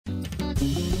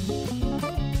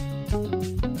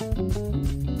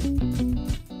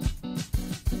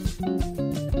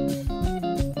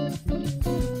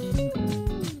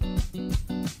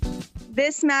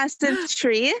this massive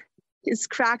tree is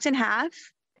cracked in half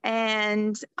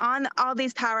and on all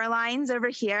these power lines over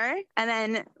here, and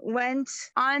then went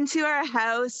onto our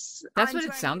house. That's what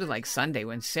it sounded like Sunday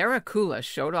when Sarah Kula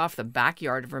showed off the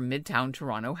backyard of her Midtown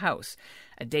Toronto house.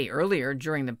 A day earlier,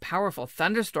 during the powerful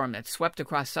thunderstorm that swept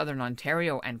across southern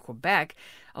Ontario and Quebec,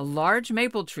 a large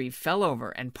maple tree fell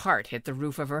over and part hit the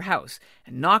roof of her house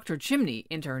and knocked her chimney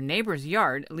into her neighbor's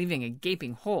yard, leaving a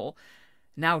gaping hole.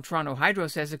 Now Toronto Hydro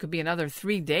says it could be another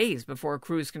 3 days before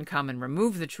crews can come and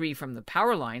remove the tree from the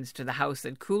power lines to the house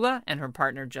that Kula and her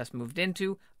partner just moved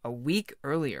into a week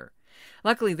earlier.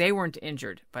 Luckily, they weren't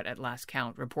injured, but at last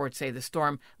count, reports say the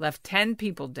storm left 10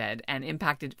 people dead and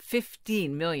impacted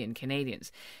 15 million Canadians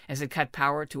as it cut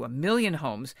power to 1 million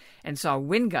homes and saw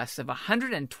wind gusts of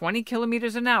 120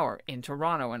 kilometers an hour in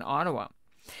Toronto and Ottawa.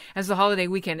 As the holiday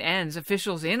weekend ends,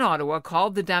 officials in Ottawa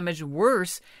called the damage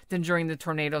worse than during the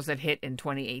tornadoes that hit in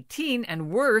 2018 and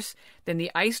worse than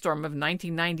the ice storm of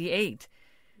 1998.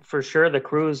 For sure, the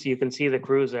crews, you can see the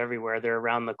crews everywhere. They're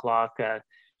around the clock,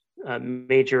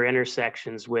 major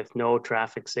intersections with no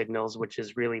traffic signals, which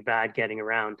is really bad getting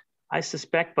around. I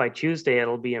suspect by Tuesday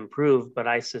it'll be improved, but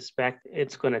I suspect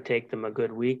it's going to take them a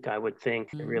good week, I would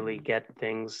think, to really get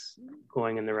things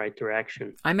going in the right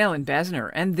direction. I'm Ellin Bessner,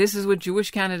 and this is what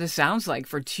Jewish Canada sounds like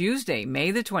for Tuesday,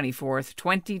 May the 24th,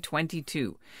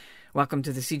 2022. Welcome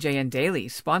to the CJN Daily,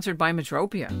 sponsored by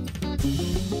Metropia.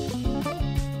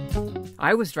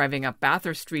 I was driving up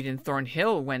Bathurst Street in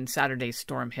Thornhill when Saturday's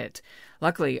storm hit.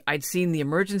 Luckily, I'd seen the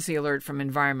emergency alert from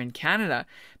Environment Canada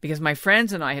because my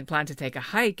friends and I had planned to take a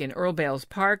hike in Earl Bales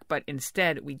Park, but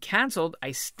instead we cancelled.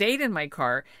 I stayed in my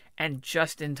car, and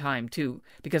just in time, too,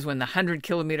 because when the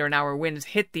 100-kilometer-an-hour winds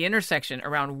hit the intersection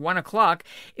around 1 o'clock,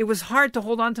 it was hard to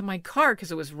hold on to my car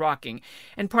because it was rocking,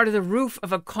 and part of the roof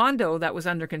of a condo that was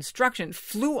under construction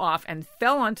flew off and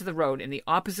fell onto the road in the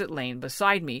opposite lane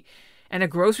beside me, and a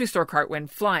grocery store cart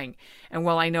went flying. And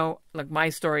while I know, my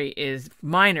story is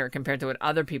minor compared to what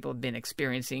other people have been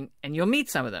experiencing, and you'll meet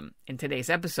some of them in today's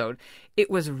episode,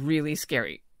 it was really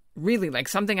scary. Really like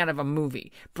something out of a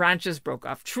movie. Branches broke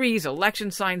off trees,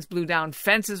 election signs blew down,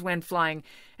 fences went flying,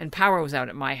 and power was out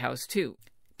at my house too.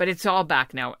 But it's all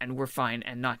back now, and we're fine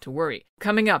and not to worry.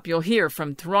 Coming up, you'll hear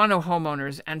from Toronto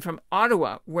homeowners and from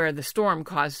Ottawa, where the storm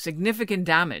caused significant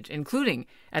damage, including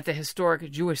at the historic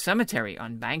Jewish cemetery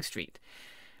on Bank Street.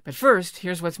 But first,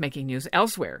 here's what's making news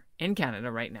elsewhere in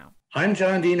Canada right now. I'm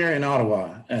John Diener in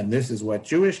Ottawa, and this is what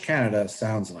Jewish Canada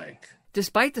sounds like.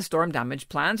 Despite the storm damage,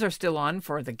 plans are still on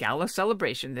for the gala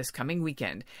celebration this coming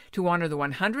weekend to honor the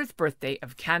 100th birthday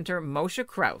of Cantor Moshe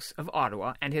Krauss of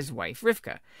Ottawa and his wife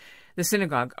Rivka. The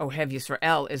synagogue Ohev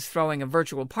Yisrael is throwing a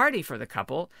virtual party for the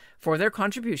couple for their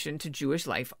contribution to Jewish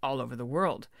life all over the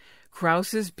world.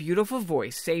 Krauss's beautiful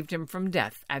voice saved him from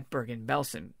death at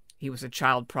Bergen-Belsen. He was a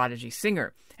child prodigy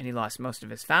singer, and he lost most of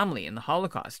his family in the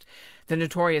Holocaust. The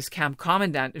notorious camp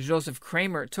commandant Joseph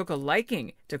Kramer took a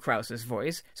liking to Krauss's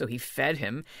voice, so he fed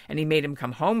him, and he made him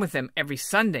come home with him every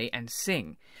Sunday and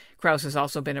sing. Krauss has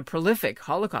also been a prolific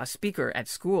Holocaust speaker at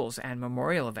schools and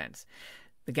memorial events.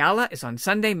 The gala is on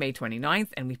Sunday, May 29th,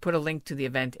 and we put a link to the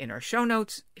event in our show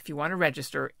notes. If you want to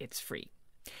register, it's free.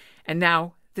 And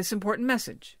now, this important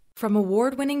message. From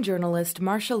award-winning journalist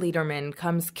Marcia Lederman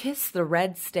comes Kiss the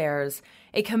Red Stairs,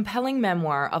 a compelling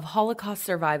memoir of Holocaust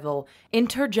survival,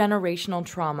 intergenerational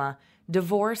trauma,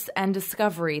 divorce, and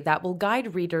discovery that will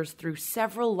guide readers through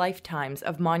several lifetimes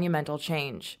of monumental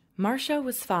change. Marcia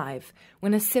was 5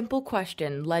 when a simple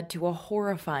question led to a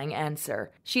horrifying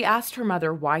answer. She asked her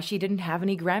mother why she didn't have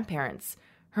any grandparents.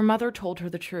 Her mother told her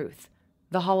the truth.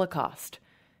 The Holocaust.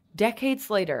 Decades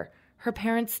later, her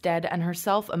parents dead and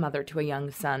herself a mother to a young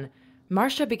son,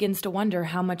 Marcia begins to wonder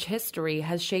how much history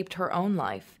has shaped her own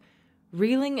life.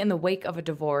 Reeling in the wake of a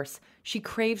divorce, she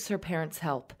craves her parents'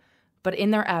 help. But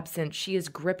in their absence, she is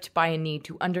gripped by a need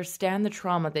to understand the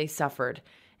trauma they suffered,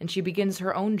 and she begins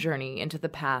her own journey into the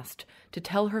past to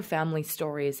tell her family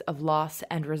stories of loss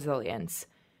and resilience.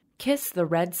 Kiss the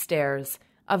Red Stairs,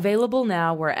 available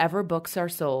now wherever books are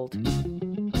sold.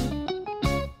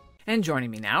 And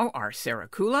joining me now are Sarah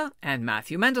Kula and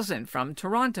Mathew Mendelsohn from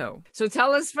Toronto. So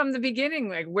tell us from the beginning,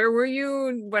 where were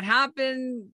you? What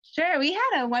happened? Sure, we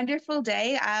had a wonderful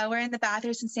day. We're in the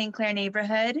Bathurst and St. Clair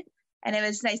neighborhood, and it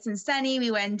was nice and sunny.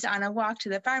 We went on a walk to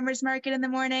the farmer's market in the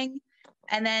morning.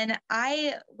 And then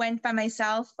I went by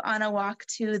myself on a walk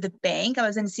to the bank. I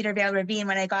was in Cedar Vale Ravine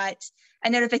when I got a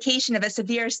notification of a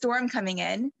severe storm coming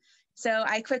in. So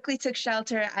I quickly took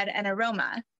shelter at an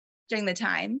Aroma during the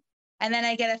time. And then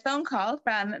I get a phone call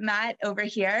from Matt over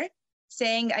here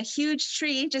saying a huge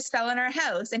tree just fell on our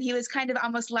house. And he was kind of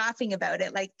almost laughing about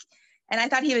it. And I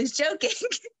thought he was joking.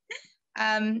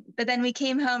 But then we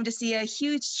came home to see a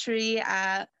huge tree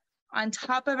on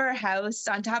top of our house,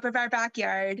 on top of our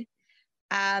backyard.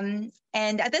 And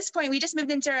at this point, we just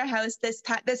moved into our house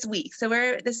this week. So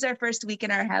this is our first week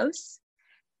in our house.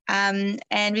 And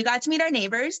we got to meet our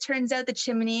neighbors. Turns out the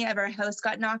chimney of our house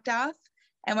got knocked off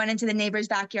and went into the neighbor's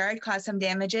backyard, caused some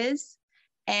damages.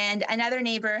 And another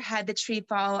neighbor had the tree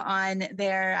fall on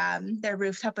their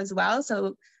rooftop as well.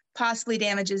 So possibly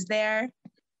damages there.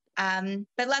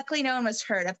 But luckily no one was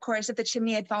hurt. Of course, if the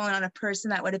chimney had fallen on a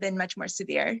person, that would have been much more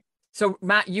severe. So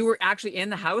Matt, you were actually in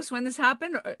the house when this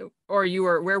happened, or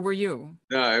where were you?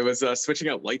 No, I was switching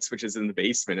out light switches in the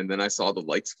basement, and then I saw the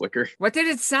lights flicker. What did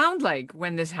it sound like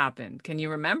when this happened? Can you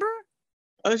remember?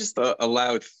 It was just a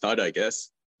loud thud, I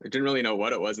guess. I didn't really know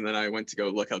what it was, and then I went to go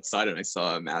look outside, and I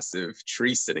saw a massive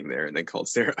tree sitting there, and then called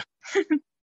Sarah.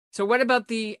 So what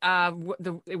about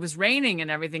it was raining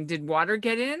and everything. Did water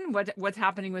get in? What's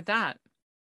happening with that?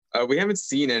 We haven't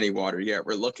seen any water yet.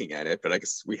 We're looking at it, but I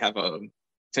guess we have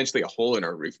potentially a hole in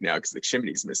our roof now because the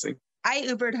chimney's missing. I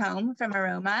Ubered home from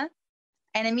Aroma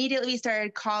and immediately we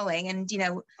started calling, and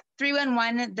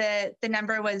 311, the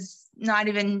number was not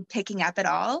even picking up at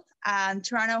all.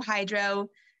 Toronto Hydro,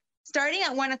 starting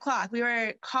at 1:00, we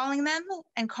were calling them,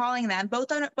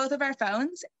 both of our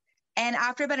phones. And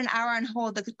after about an hour on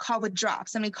hold, the call would drop.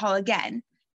 So we call again.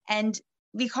 And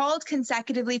we called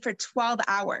consecutively for 12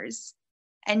 hours.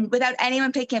 And without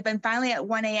anyone picking up, and finally at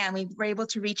 1 a.m., we were able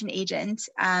to reach an agent.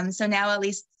 So now at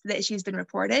least the issue's been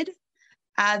reported.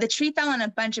 The tree fell on a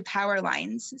bunch of power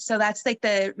lines. So that's like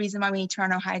the reason why we need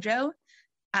Toronto Hydro.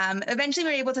 Eventually,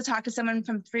 we were able to talk to someone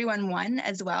from 311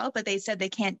 as well, but they said they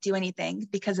can't do anything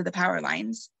because of the power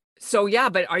lines. So yeah,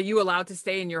 but are you allowed to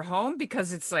stay in your home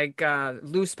because it's like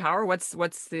loose power? What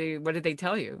did they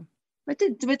tell you? What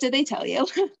did they tell you?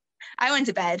 I went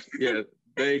to bed. Yeah,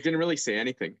 they didn't really say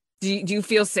anything. Do you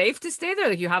feel safe to stay there?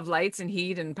 Like you have lights and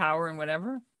heat and power and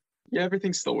whatever? Yeah,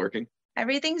 everything's still working.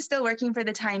 Everything's still working for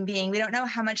the time being. We don't know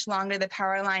how much longer the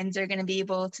power lines are going to be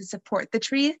able to support the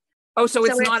tree. Oh, so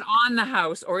it's not on the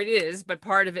house, or it is, but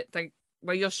part of it, like,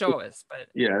 well, you'll show us. But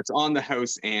yeah, it's on the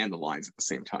house and the lines at the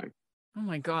same time. Oh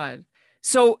my God.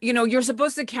 So, you're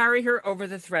supposed to carry her over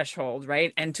the threshold,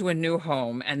 right? And to a new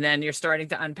home, and then you're starting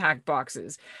to unpack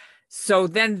boxes. So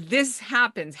then this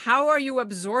happens. How are you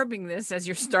absorbing this as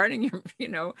you're starting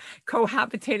your,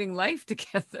 cohabitating life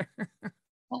together?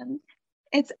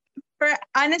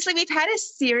 Honestly, we've had a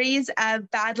series of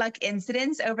bad luck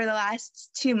incidents over the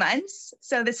last 2 months.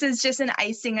 So this is just an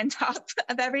icing on top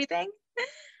of everything.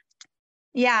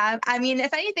 Yeah, I mean,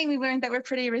 if anything, we learned that we're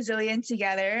pretty resilient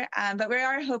together, but we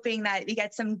are hoping that we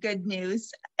get some good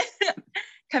news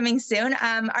coming soon.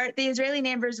 The Israeli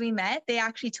neighbors we met, they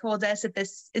actually told us that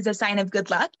this is a sign of good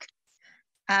luck.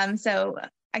 So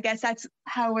I guess that's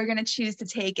how we're going to choose to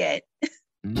take it.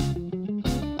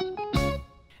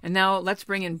 And now let's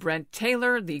bring in Brent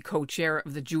Taylor, the co-chair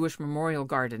of the Jewish Memorial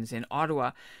Gardens in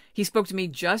Ottawa. He spoke to me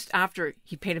just after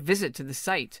he paid a visit to the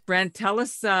site. Brent, tell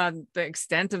us the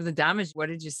extent of the damage. What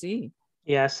did you see?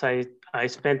 Yes, I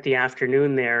spent the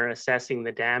afternoon there assessing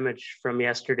the damage from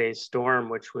yesterday's storm,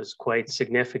 which was quite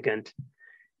significant.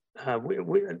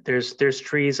 There's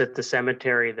trees at the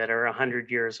cemetery that are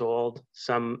 100 years old,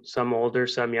 some older,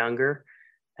 some younger.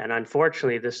 And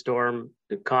unfortunately, the storm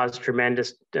caused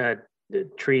tremendous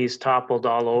trees toppled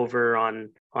all over on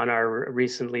our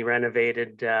recently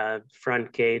renovated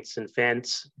front gates and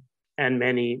fence, and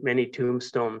many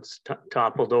tombstones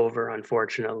toppled over,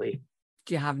 unfortunately.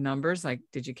 Do you have numbers? Like,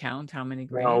 did you count how many?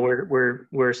 No,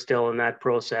 we're still in that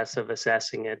process of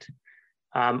assessing it.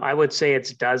 I would say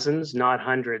it's dozens, not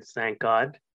hundreds, thank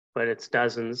God, but it's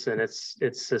dozens, and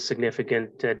it's a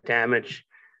significant damage.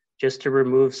 Just to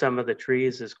remove some of the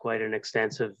trees is quite an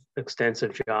extensive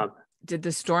job. Did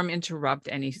the storm interrupt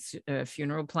any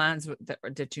funeral plans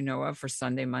that you know of for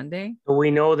Sunday, Monday? We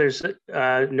know there's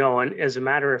no, and as a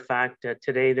matter of fact,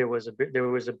 today there was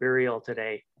a burial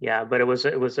today. Yeah, but it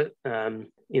wasn't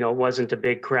a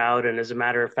big crowd, and as a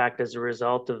matter of fact, as a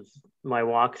result of my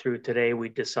walkthrough today, we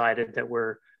decided that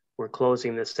we're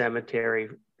closing the cemetery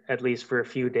at least for a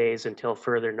few days until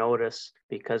further notice,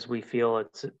 because we feel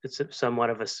it's somewhat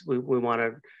of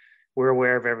we're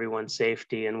aware of everyone's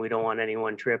safety, and we don't want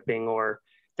anyone tripping, or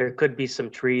there could be some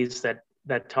trees that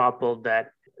toppled,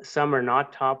 that some are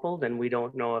not toppled, and we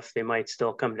don't know if they might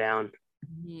still come down.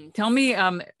 Tell me,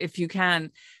 if you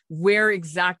can, where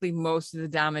exactly most of the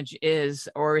damage is,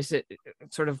 or is it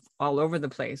sort of all over the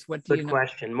place? What do you know? Good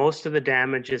question. Most of the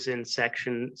damage is in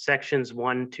sections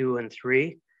 1, 2, and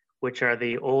 3, which are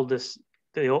the oldest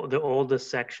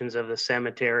sections of the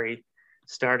cemetery,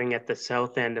 starting at the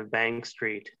south end of Bank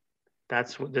Street.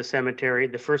 That's the cemetery.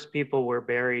 The first people were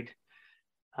buried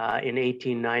in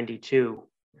 1892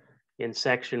 in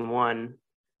section 1.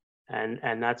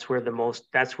 And that's where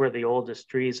the oldest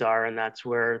trees are, and that's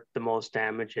where the most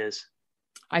damage is.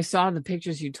 I saw the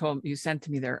pictures you sent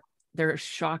to me. They're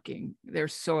shocking. They're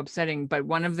so upsetting. But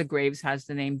one of the graves has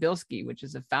the name Bilski, which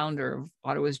is a founder of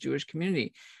Ottawa's Jewish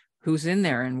community. Who's in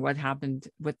there, and what happened?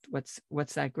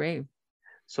 What's that grave?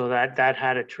 So that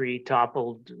had a tree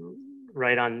toppled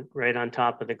right on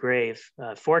top of the grave.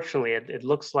 Fortunately, it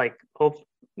looks like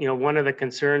one of the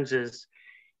concerns is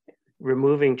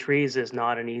removing trees is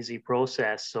not an easy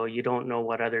process. So you don't know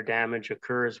what other damage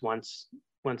occurs once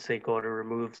they go to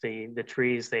remove the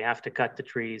trees. They have to cut the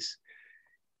trees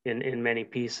in many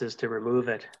pieces to remove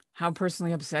it. How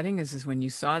personally upsetting is this when you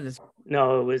saw this?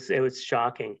 No, it was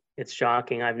shocking. It's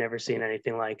shocking. I've never seen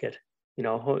anything like it.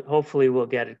 Hopefully we'll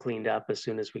get it cleaned up as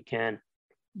soon as we can.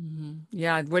 Mm-hmm.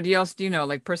 Yeah. What else do you know?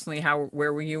 Like personally,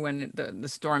 where were you when the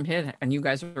storm hit? And you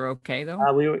guys were okay though?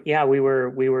 We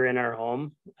were in our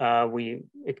home.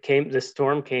 The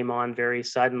storm came on very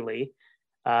suddenly.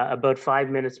 About 5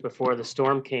 minutes before the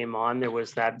storm came on, there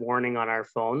was that warning on our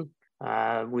phone.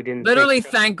 We didn't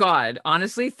thank God.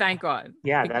 Honestly, thank God.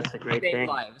 Yeah, that's a great thing.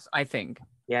 Lives, I think.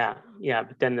 Yeah.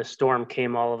 But then the storm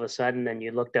came all of a sudden, and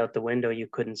you looked out the window, you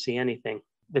couldn't see anything.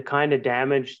 The kind of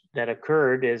damage that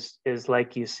occurred is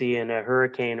like you see in a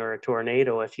hurricane or a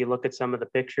tornado. If you look at some of the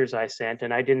pictures I sent,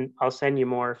 and I'll send you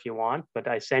more if you want, but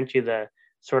I sent you the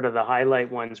sort of the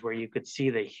highlight ones where you could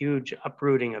see the huge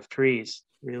uprooting of trees,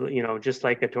 really, just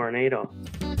like a tornado.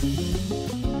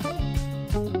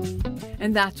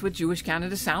 And that's what Jewish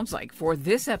Canada sounds like for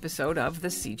this episode of the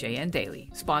CJN Daily,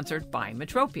 sponsored by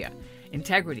Metropia.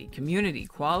 Integrity, community,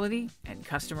 quality, and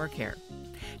customer care.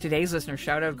 Today's listener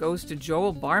shout-out goes to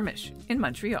Joel Barmish in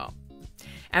Montreal.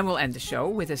 And we'll end the show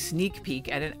with a sneak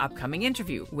peek at an upcoming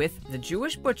interview with the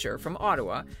Jewish butcher from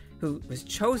Ottawa who was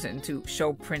chosen to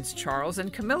show Prince Charles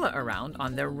and Camilla around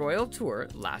on their royal tour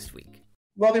last week.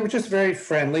 Well, they were just very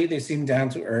friendly. They seemed down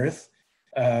to earth.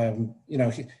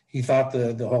 He thought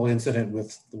the whole incident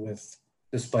with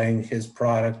displaying his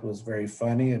product was very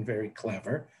funny and very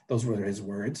clever. Those were his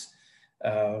words.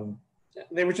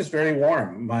 They were just very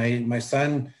warm. My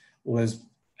son was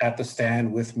at the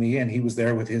stand with me, and he was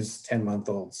there with his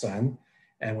 10-month-old son.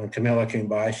 And when Camilla came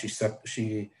by, she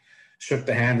shook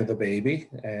the hand of the baby.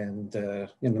 And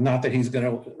not that he's going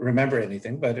to remember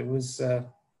anything, but it was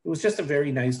just a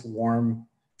very nice, warm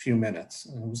few minutes.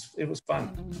 It was fun.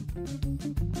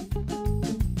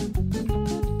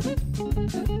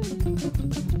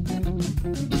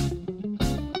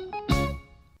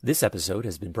 This episode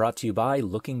has been brought to you by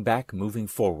Looking Back, Moving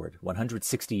Forward,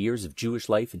 160 Years of Jewish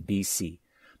Life in BC.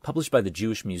 Published by the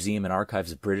Jewish Museum and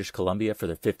Archives of British Columbia for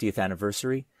their 50th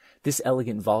anniversary, this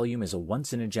elegant volume is a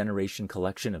once-in-a-generation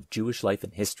collection of Jewish life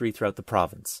and history throughout the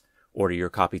province. Order your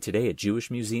copy today at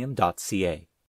jewishmuseum.ca.